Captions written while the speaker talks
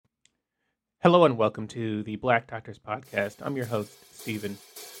Hello and welcome to the Black Doctors Podcast. I'm your host, Stephen.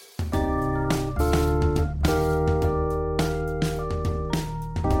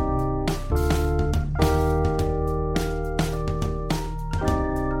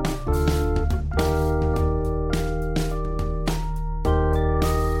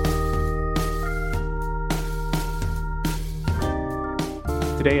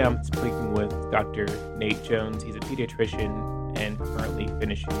 Today I'm speaking with Dr. Nate Jones. He's a pediatrician and currently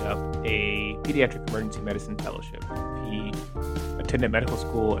finishing up a pediatric emergency medicine fellowship. He attended medical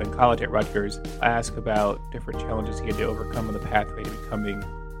school and college at Rutgers. I asked about different challenges he had to overcome on the pathway to becoming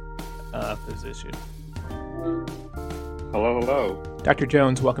a physician. Hello. Dr.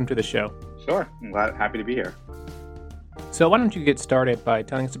 Jones, welcome to the show. Sure. Happy to be here. So why don't you get started by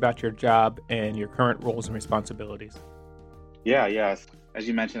telling us about your job and your current roles and responsibilities? Yes. As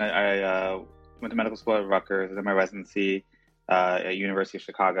you mentioned, I went to medical school at Rutgers, did my residency at University of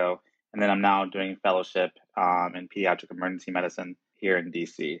Chicago, and then I'm now doing fellowship in pediatric emergency medicine here in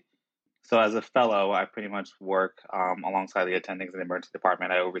DC. So as a fellow, I pretty much work alongside the attendings in the emergency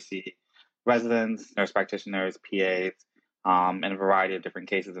department. I oversee residents, nurse practitioners, PAs, and a variety of different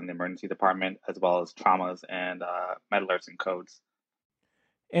cases in the emergency department, as well as traumas and med alerts and codes.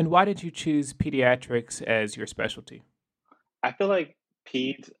 And why did you choose pediatrics as your specialty? I feel like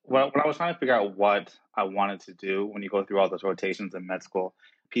peds, when I was trying to figure out what I wanted to do when you go through all those rotations in med school,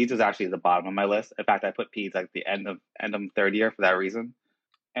 peds is actually at the bottom of my list. In fact, I put peds like the end of third year for that reason.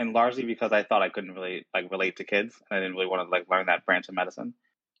 And largely because I thought I couldn't really relate to kids and I didn't really want to learn that branch of medicine.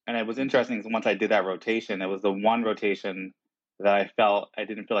 And it was interesting because once I did that rotation, it was the one rotation that I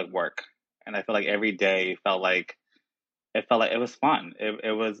didn't feel like work. And I felt like every day felt like it was fun.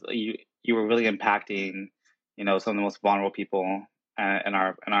 It was you were really impacting, some of the most vulnerable people in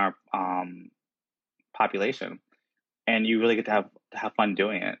our population, and you really get to have fun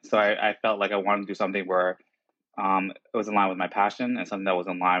doing it. So I felt like I wanted to do something where it was in line with my passion and something that was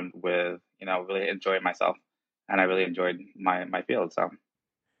in line with really enjoying myself, and I really enjoyed my field.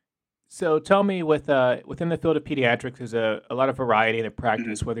 So tell me, within the field of pediatrics, there's a lot of variety in the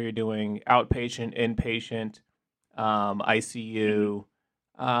practice, Mhm. whether you're doing outpatient, inpatient, ICU.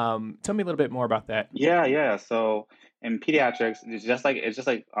 Tell me a little bit more about that. Yeah. So in pediatrics, it's just like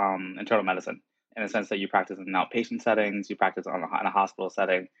internal medicine in the sense that you practice in outpatient settings, you practice in a hospital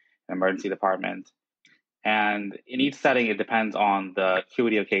setting, an emergency department. And in each setting, it depends on the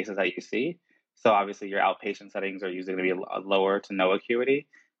acuity of cases that you see. So obviously, your outpatient settings are usually going to be a lower to no acuity.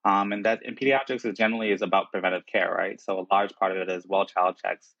 And that in pediatrics, it generally is about preventive care, right? So a large part of it is well child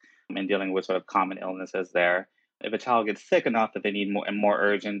checks and dealing with sort of common illnesses there. If a child gets sick enough that they need more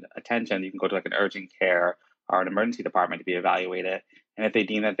urgent attention, you can go to an urgent care or an emergency department to be evaluated. And if they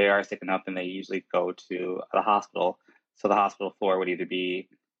deem that they are sick enough, then they usually go to the hospital. So the hospital floor would either be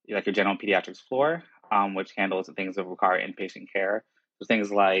like your general pediatrics floor, which handles the things that require inpatient care. So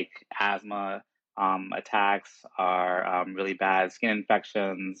things like asthma attacks, are really bad skin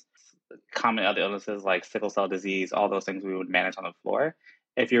infections, common other illnesses like sickle cell disease, all those things we would manage on the floor.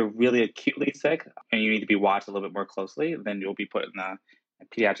 If you're really acutely sick and you need to be watched a little bit more closely, then you'll be put in a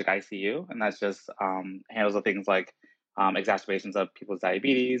pediatric ICU, and that's just handles the things like exacerbations of people's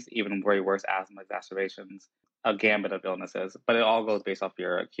diabetes, even very worse asthma exacerbations, a gambit of illnesses. But it all goes based off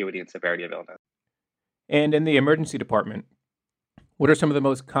your acuity and severity of illness. And in the emergency department, what are some of the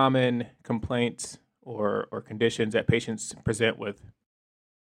most common complaints or conditions that patients present with?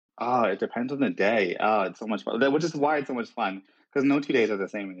 Oh, it depends on the day. Oh, it's so much fun. Which is why it's so much fun because no 2 days are the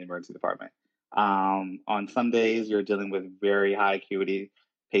same in the emergency department. On some days, you're dealing with very high acuity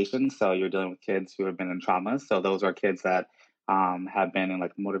patients. So you're dealing with kids who have been in traumas. So those are kids that have been in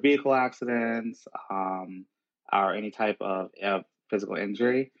motor vehicle accidents, or any type of physical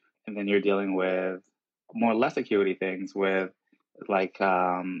injury. And then you're dealing with more less acuity things with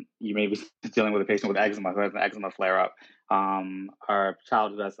you may be dealing with a patient with eczema who has an eczema flare up, or a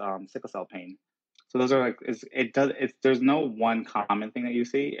child who has sickle cell pain. So those are there's no one common thing that you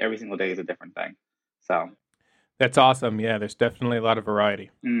see. Every single day is a different thing. So, That's awesome. Yeah, there's definitely a lot of variety.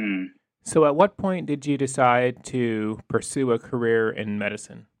 mm, So at what point did you decide to pursue a career in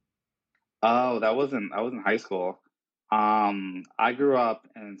medicine? oh, I was in high school. I grew up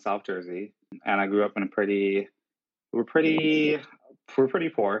in South Jersey, and I grew up in a pretty we're pretty we're pretty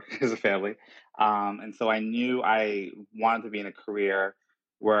poor as a family, and so I knew I wanted to be in a career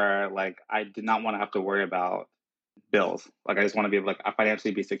where I did not want to have to worry about bills. I just want to be able I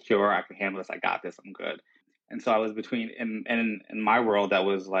financially be secure. I can handle this. I got this. I'm good. And so I was between in my world that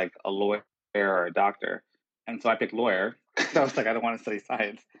was like a lawyer or a doctor, and so I picked lawyer. I was like, I don't want to study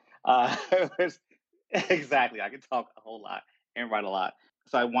science. It was- exactly. I can talk a whole lot and write a lot.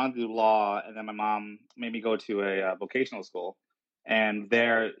 So I wanted to do law, and then my mom made me go to a vocational school, and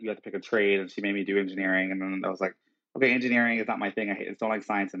there you have to pick a trade, and she made me do engineering, and then I was like, okay, engineering is not my thing. I don't like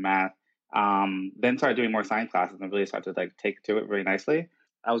science and math. Then started doing more science classes and really started to like take to it very nicely.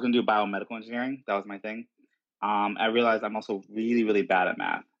 I was going to do biomedical engineering. That was my thing. I realized I'm also really, really bad at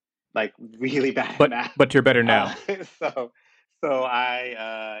math, like really bad at math. But you're better Uh, now. so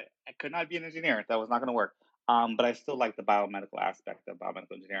I could not be an engineer. That was not going to work. But I still like the biomedical aspect of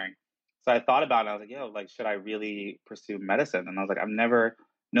biomedical engineering. So I thought about it. I was like, yo, like, should I really pursue medicine? And I was like,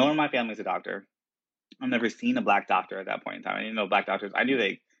 no one in my family is a doctor. I've never seen a black doctor at that point in time. I didn't know black doctors. I knew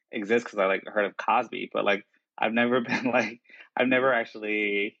they exist because I like heard of Cosby, but like I've never been like I've never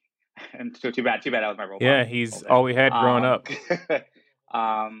actually. And so too bad that was my role Yeah, model. he's Whole thing. all we had growing up.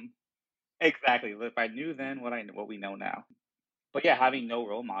 Um, exactly. If I knew then what we know now. But yeah, having no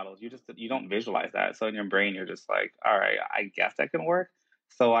role models, you don't visualize that. So in your brain, you're just like, all right, I guess that can work.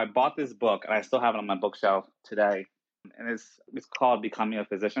 So I bought this book, and I still have it on my bookshelf today, and it's called Becoming a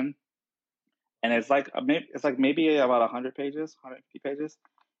Physician, and it's like maybe about 100 pages, 150 pages.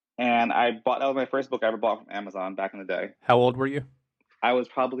 And that was my first book I ever bought from Amazon back in the day. How old were you? I was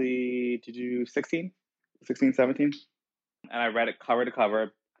probably, did you 16, 16, 17? And I read it cover to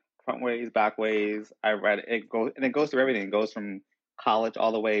cover, front ways, back ways. I read it. It goes through everything. It goes from college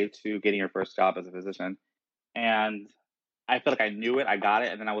all the way to getting your first job as a physician. And I feel like I knew it, I got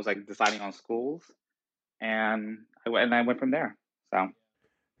it, and then I was like deciding on schools, and I went from there. So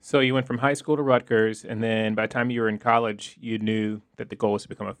So you went from high school to Rutgers, and then by the time you were in college, you knew that the goal was to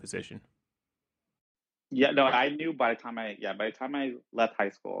become a physician. yeah, no, I knew by the time I left high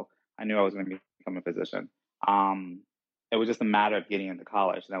school, I knew I was going to become a physician. Um, it was just a matter of getting into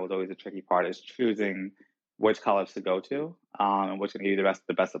college, and that was always the tricky part is choosing which college to go to, and which can give you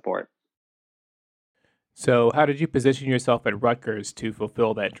the best support. So how did you position yourself at Rutgers to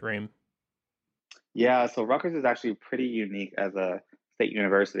fulfill that dream? Yeah, so Rutgers is actually pretty unique as a state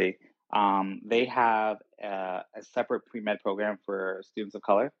university. They have a separate pre-med program for students of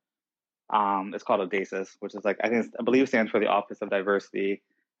color. It's called ODASIS, which is like I believe stands for the Office of Diversity,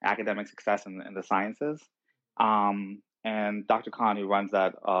 Academic Success in the Sciences. And Dr. Khan, who runs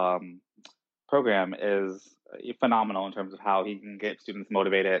that program, is phenomenal in terms of how he can get students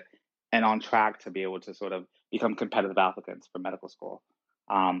motivated and on track to be able to sort of become competitive applicants for medical school.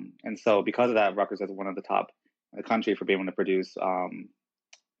 And so, because of that, Rutgers is one of the top in the country for being able to produce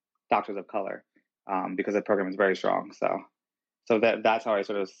doctors of color because the program is very strong. So that's how I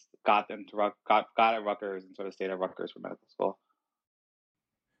sort of got at Rutgers and sort of stayed at Rutgers for medical school.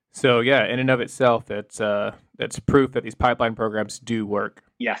 So yeah, in and of itself, that's proof that these pipeline programs do work.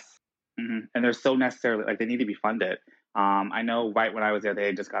 Yes, and they're so necessarily like they need to be funded. I know right when I was there,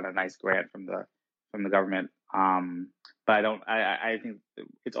 they just got a nice grant from the government. But I think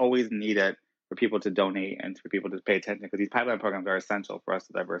it's always needed for people to donate and for people to pay attention because these pipeline programs are essential for us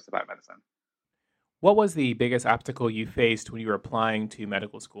to diversify medicine. What was the biggest obstacle you faced when you were applying to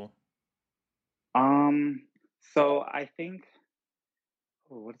medical school? Um, so I think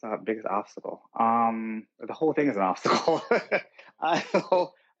what's our biggest obstacle? The whole thing is an obstacle.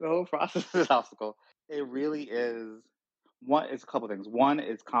 The whole process is an obstacle. It really is. One, it's a couple things. One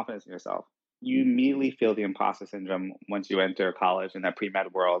is confidence in yourself. You immediately feel the imposter syndrome once you enter college in that pre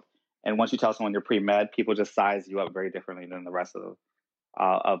med world, and once you tell someone you're pre med, people just size you up very differently than the rest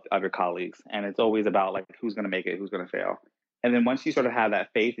of your colleagues. And it's always about like who's going to make it, who's going to fail. And then once you sort of have that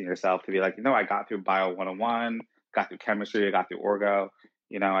faith in yourself to be like, I got through Bio 101, got through chemistry, I got through orgo,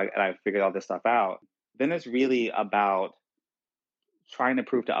 and I figured all this stuff out. Then it's really about trying to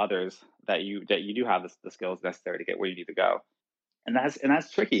prove to others that you do have the skills necessary to get where you need to go. And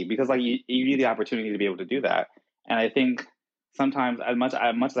that's tricky because like you need the opportunity to be able to do that. And I think sometimes as much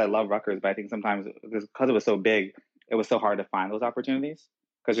as I love Rutgers, but I think sometimes because it was so big, it was so hard to find those opportunities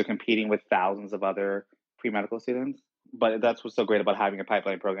because you're competing with thousands of other pre-medical students. But that's what's so great about having a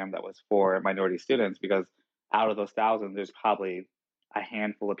pipeline program that was for minority students because out of those thousands, there's probably a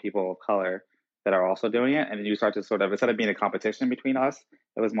handful of people of color that are also doing it. And then you start to sort of, instead of being a competition between us,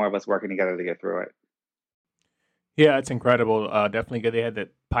 it was more of us working together to get through it. Yeah, it's incredible. Definitely good they had that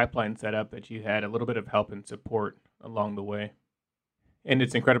pipeline set up that you had a little bit of help and support along the way. And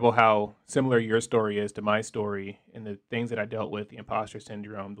it's incredible how similar your story is to my story and the things that I dealt with, the imposter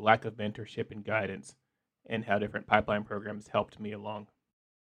syndrome, the lack of mentorship and guidance, and how different pipeline programs helped me along.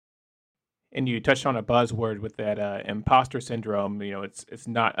 And you touched on a buzzword with that imposter syndrome. It's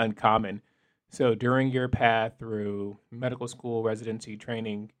not uncommon. So during your path through medical school, residency,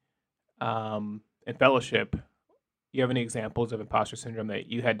 training, and fellowship, you have any examples of imposter syndrome that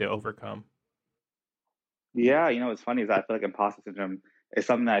you had to overcome? Yeah, what's funny is I feel like imposter syndrome is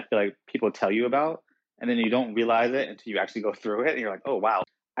something that I feel like people tell you about, and then you don't realize it until you actually go through it, and you're like, oh wow.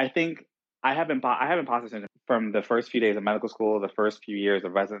 I think I have imposter syndrome from the first few days of medical school, the first few years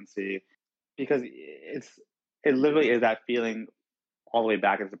of residency, because it literally is that feeling all the way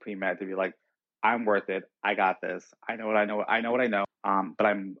back as a pre med to be like, I'm worth it. I got this. I know what I know. I know what I know. But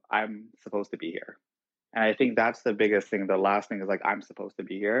I'm supposed to be here. And I think that's the biggest thing. The last thing is like I'm supposed to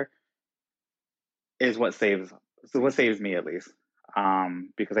be here is what saves me at least.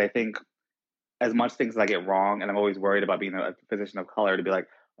 Because I think as much things as I get wrong, and I'm always worried about being a physician of color to be like,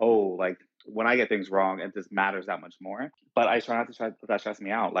 oh, like when I get things wrong, it just matters that much more. But I try not to let that stress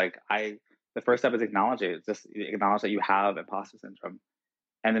me out. The first step is acknowledge it. Just acknowledge that you have imposter syndrome,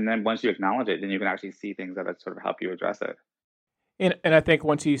 and then once you acknowledge it, then you can actually see things that sort of help you address it. And I think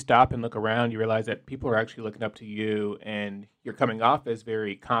once you stop and look around, you realize that people are actually looking up to you, and you're coming off as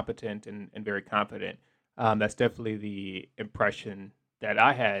very competent and very confident. That's definitely the impression that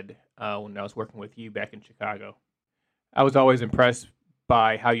I had when I was working with you back in Chicago. I was always impressed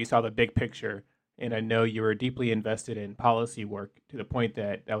by how you saw the big picture, and I know you were deeply invested in policy work to the point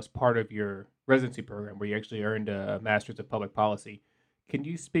that that was part of your residency program where you actually earned a master's of public policy. Can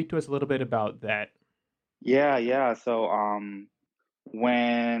you speak to us a little bit about that? Yeah, yeah. So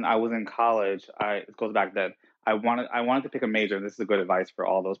when I was in college, I it goes back then. I wanted to pick a major, and this is a good advice for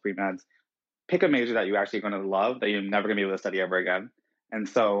all those pre meds. Pick a major that you actually going to love that you're never going to be able to study ever again. And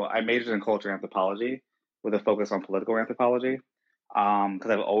so I majored in culture anthropology with a focus on political anthropology because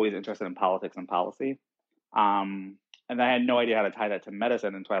I've always interested in politics and policy. And I had no idea how to tie that to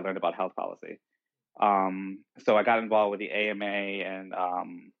medicine until I learned about health policy. So I got involved with the AMA and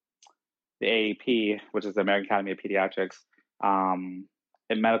the AAP, which is the American Academy of Pediatrics,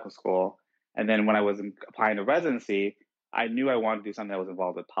 in medical school. And then when I was applying to residency, I knew I wanted to do something that was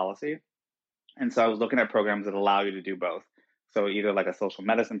involved with policy. And so I was looking at programs that allow you to do both. So either like a social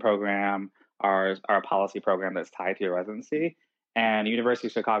medicine program or a policy program that's tied to your residency. And University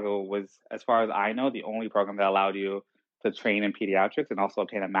of Chicago was, as far as I know, the only program that allowed you to train in pediatrics and also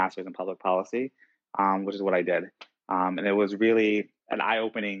obtain a master's in public policy, which is what I did. And it was really an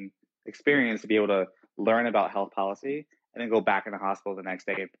eye-opening experience to be able to learn about health policy and then go back in the hospital the next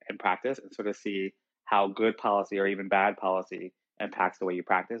day and practice and sort of see how good policy or even bad policy impacts the way you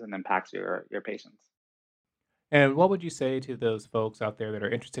practice and impacts your patients. And what would you say to those folks out there that are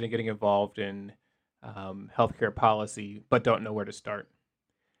interested in getting involved in healthcare policy but don't know where to start?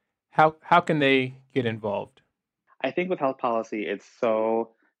 How can they get involved? I think with health policy, it's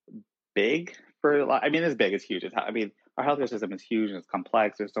so big for a lot. I mean, it's big, it's huge. I mean, our healthcare system is huge and it's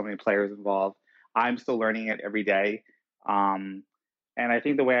complex. There's so many players involved. I'm still learning it every day. Um, and I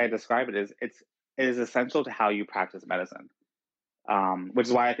think the way I describe it is it is essential to how you practice medicine, which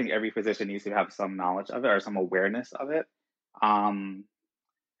is why I think every physician needs to have some knowledge of it or some awareness of it. Um,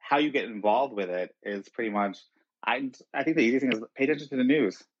 how you get involved with it is pretty much, I think the easiest thing is pay attention to the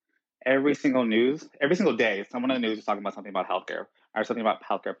news. Every single day, someone in the news is talking about something about healthcare or something about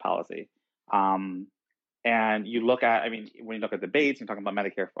healthcare policy. Um, and you look at, I mean, when you look at debates, you're talking about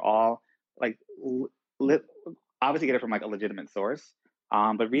Medicare for all, like, li- obviously get it from like a legitimate source,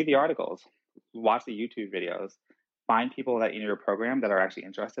 but read the articles, watch the YouTube videos, find people that in your program that are actually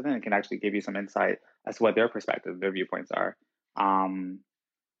interested in and can actually give you some insight as to what their perspective, their viewpoints are. Um,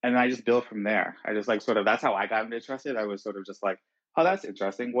 and I just built from there. I just like sort of that's how I got interested. I was sort of just like, oh, that's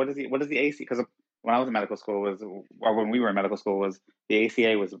interesting. What is the AC? Because when I was in medical school was or when we were in medical school was the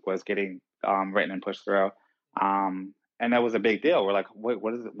ACA was getting written and pushed through, and that was a big deal. We're like,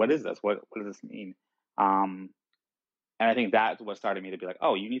 what is this? What does this mean? Um, and I think that's what started me to be like,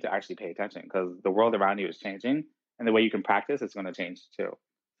 oh, you need to actually pay attention because the world around you is changing, and the way you can practice is going to change too.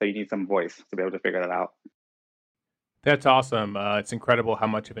 So you need some voice to be able to figure that out. That's awesome. It's incredible how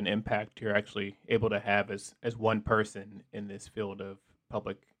much of an impact you're actually able to have as one person in this field of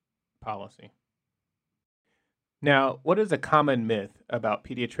public policy. Now, what is a common myth about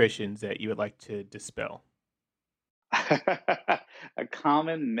pediatricians that you would like to dispel? A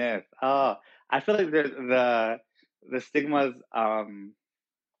common myth. Oh, I feel like the stigmas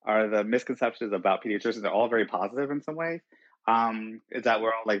are the misconceptions about pediatricians are all very positive in some ways. Is that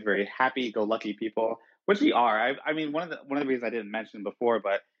we're all like very happy-go-lucky people, which we are. I mean, one of the reasons I didn't mention before,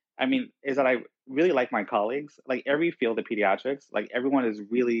 but I mean, is that I really like my colleagues. Like every field of pediatrics, like everyone is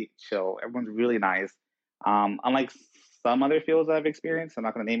really chill. Everyone's really nice. Unlike some other fields that I've experienced, I'm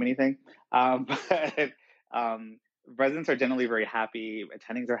not going to name anything. But residents are generally very happy.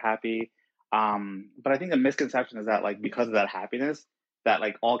 Attendings are happy. But I think the misconception is that like because of that happiness that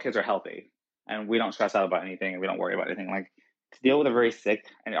like all kids are healthy and we don't stress out about anything and we don't worry about anything. Like to deal with a very sick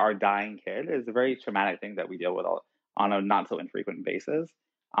and our dying kid is a very traumatic thing that we deal with on a not so infrequent basis,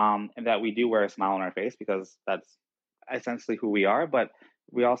 and that we do wear a smile on our face because that's essentially who we are. But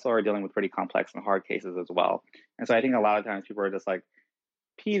we also are dealing with pretty complex and hard cases as well. And so I think a lot of times people are just like,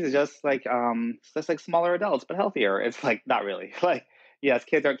 peas is just like smaller adults but healthier. It's like not really. Like yes,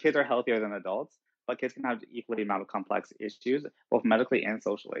 kids are healthier than adults, but kids can have equally amount of complex issues, both medically and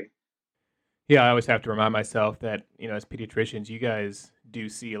socially. Yeah, I always have to remind myself that, as pediatricians, you guys do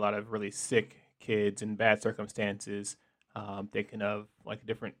see a lot of really sick kids in bad circumstances. Thinking of like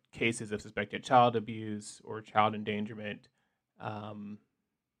different cases of suspected child abuse or child endangerment, um,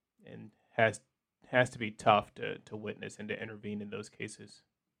 and has to be tough to witness and to intervene in those cases.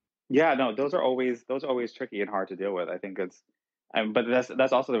 Yeah, no, those are always tricky and hard to deal with. I think but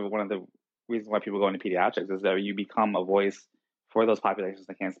that's also one of the reasons why people go into pediatrics is that you become a voice for those populations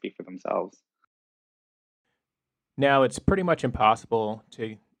that can't speak for themselves. Now, it's pretty much impossible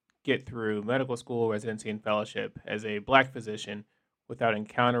to get through medical school, residency, and fellowship as a black physician without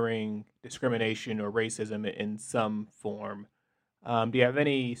encountering discrimination or racism in some form. Do you have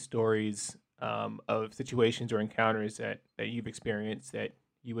any stories of situations or encounters that you've experienced that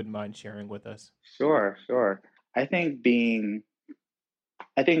you wouldn't mind sharing with us? Sure, sure. I think being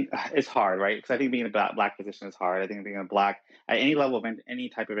I think it's hard, right? Because I think being a black physician is hard. I think being a black at any level of any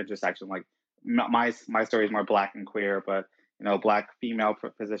type of intersection, like my story is more black and queer, but black female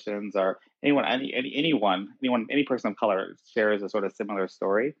physicians or any person of color shares a sort of similar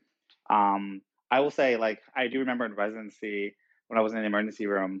story. I will say, like, I do remember in residency when I was in the emergency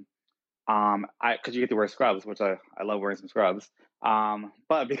room, I because you get to wear scrubs, which I love wearing some scrubs.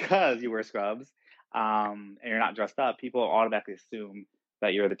 But because you wear scrubs, and you're not dressed up, people automatically assume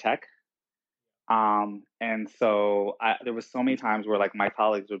that you're the tech. And so there was so many times where like my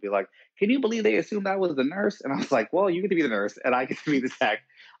colleagues would be like, "Can you believe they assumed I was the nurse?" And I was like, "Well, you get to be the nurse, and I get to be the tech,"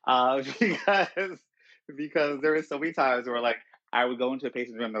 because there was so many times where like I would go into a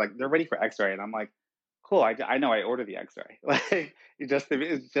patient's room, they're ready for X-ray, and I'm like, "Cool, I know I ordered the X-ray," like it's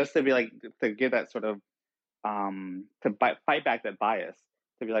just to be like to give that sort of fight back that bias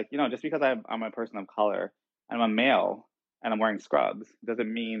to be like, just because I'm a person of color, I'm a male, and I'm wearing scrubs,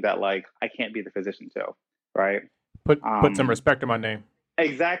 doesn't mean that like I can't be the physician too, right? Put some Um, respect on my name.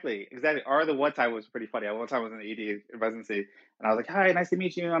 exactly, exactly. Or the one time was pretty funny. One time I was in the ED residency, and I was like, "Hi, nice to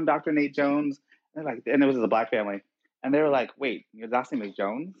meet you. I'm Dr. Nate Jones." And it was a black family, and they were like, "Wait, your last name is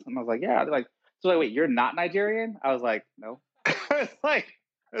Jones?" And I was like, "Yeah." They're like, "So like, wait, you're not Nigerian?" I was like, "No." it's like,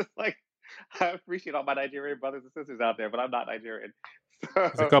 it's like, I appreciate all my Nigerian brothers and sisters out there, but I'm not Nigerian.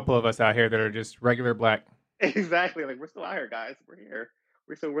 There's a So couple of us out here that are just regular black. exactly, like we're still out here, guys. We're here.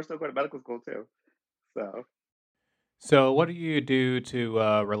 We're still going to medical school too. So So, what do you do to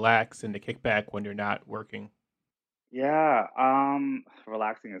relax and to kick back when you're not working? yeah,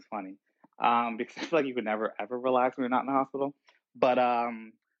 relaxing is funny. Because I feel like you could never ever relax when you're not in the hospital. But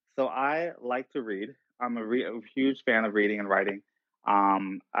so I like to read. I'm a huge fan of reading and writing.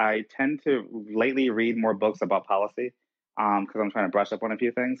 I tend to lately read more books about policy. Because I'm trying to brush up on a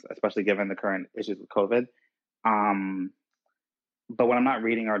few things, especially given the current issues with COVID. Um, but when I'm not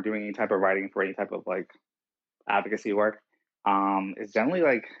reading or doing any type of writing for any type of like advocacy work, it's generally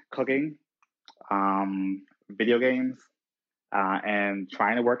like cooking, video games, and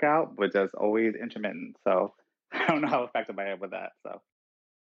trying to work out, but just always intermittent. So I don't know how effective I am with that. So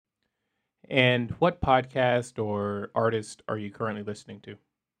And what podcast or artist are you currently listening to?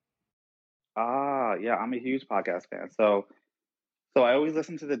 yeah, I'm a huge podcast fan. So I always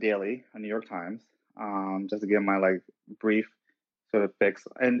listen to the Daily, a New York Times, just to get my like brief sort of fix,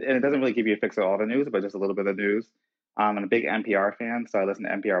 and it doesn't really give you a fix of all the news, but just a little bit of news. I'm a big NPR fan, so I listen to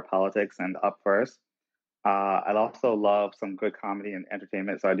NPR Politics and Up First. I also love some good comedy and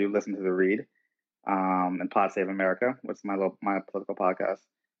entertainment, so I do listen to The Read, and Pod Save America, which is my political podcast.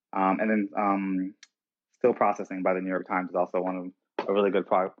 And then Still Processing by the New York Times is also one of a really good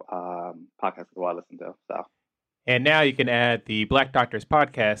podcast as well I listen to. So And now you can add the Black Doctors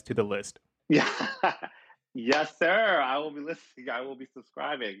podcast to the list. yeah, yes, sir. I will be listening. I will be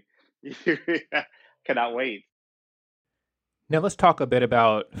subscribing. Cannot wait. Now let's talk a bit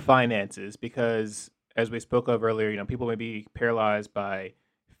about finances because, as we spoke of earlier, people may be paralyzed by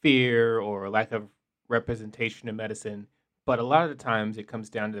fear or lack of representation in medicine, but a lot of the times it comes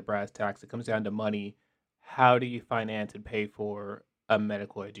down to the brass tacks. It comes down to money. How do you finance and pay for a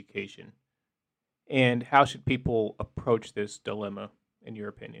medical education? And how should people approach this dilemma, in your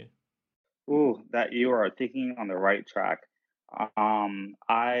opinion? Ooh, that you are thinking on the right track.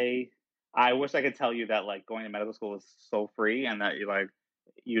 I wish I could tell you that like going to medical school is so free and that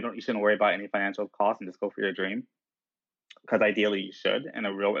you shouldn't worry about any financial costs and just go for your dream. Because ideally you should in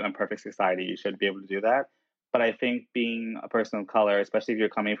a perfect society you should be able to do that. But I think being a person of color, especially if you're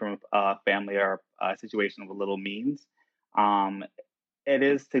coming from a family or a situation of little means, um, it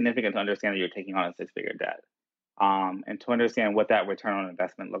is significant to understand that you're taking on a six-figure debt. And to understand what that return on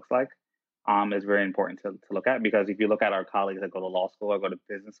investment looks like is very important to look at, because if you look at our colleagues that go to law school or go to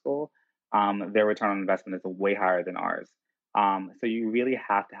business school, their return on investment is way higher than ours. So you really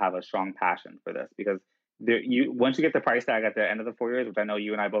have to have a strong passion for this, because you once you get the price tag at the end of the 4 years, which I know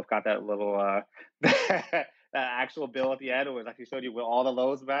you and I both got that little that actual bill at the end, where it actually showed you what all the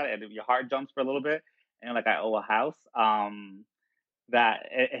lows about it, and your heart jumps for a little bit, and you're like, I owe a house. That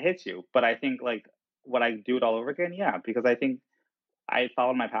it hits you. But I think, like, would I do it all over again? Yeah, because I think I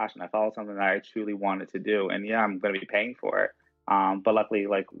followed my passion. I followed something that I truly wanted to do, and yeah, I'm going to be paying for it. But luckily,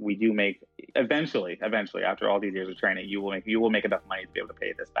 like, we do make eventually, after all these years of training, you will make enough money to be able to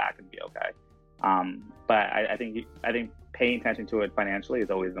pay this back and be okay. But I think paying attention to it financially is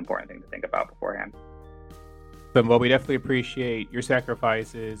always an important thing to think about beforehand. Well, we definitely appreciate your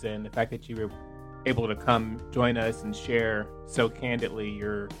sacrifices and the fact that you were able to come join us and share so candidly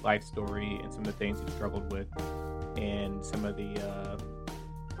your life story and some of the things you've struggled with and some of the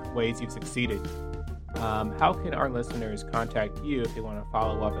ways you've succeeded. How can our listeners contact you if they want to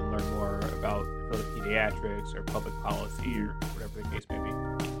follow up and learn more about the field of pediatrics or public policy or whatever the case may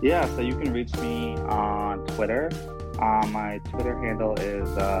be? Yeah, so you can reach me on Twitter. My Twitter handle is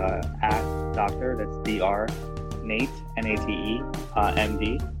at Doctor. That's Dr. Nate Nate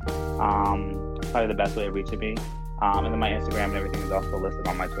MD. Probably the best way of reaching me. And then my Instagram and everything is also listed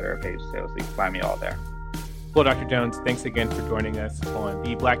on my Twitter page too, so you can find me all there. Well, Dr. Jones, thanks again for joining us on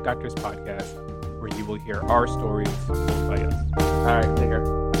the Black Doctors Podcast, where you will hear our stories told by us. All right, take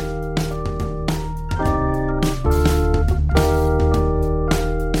care.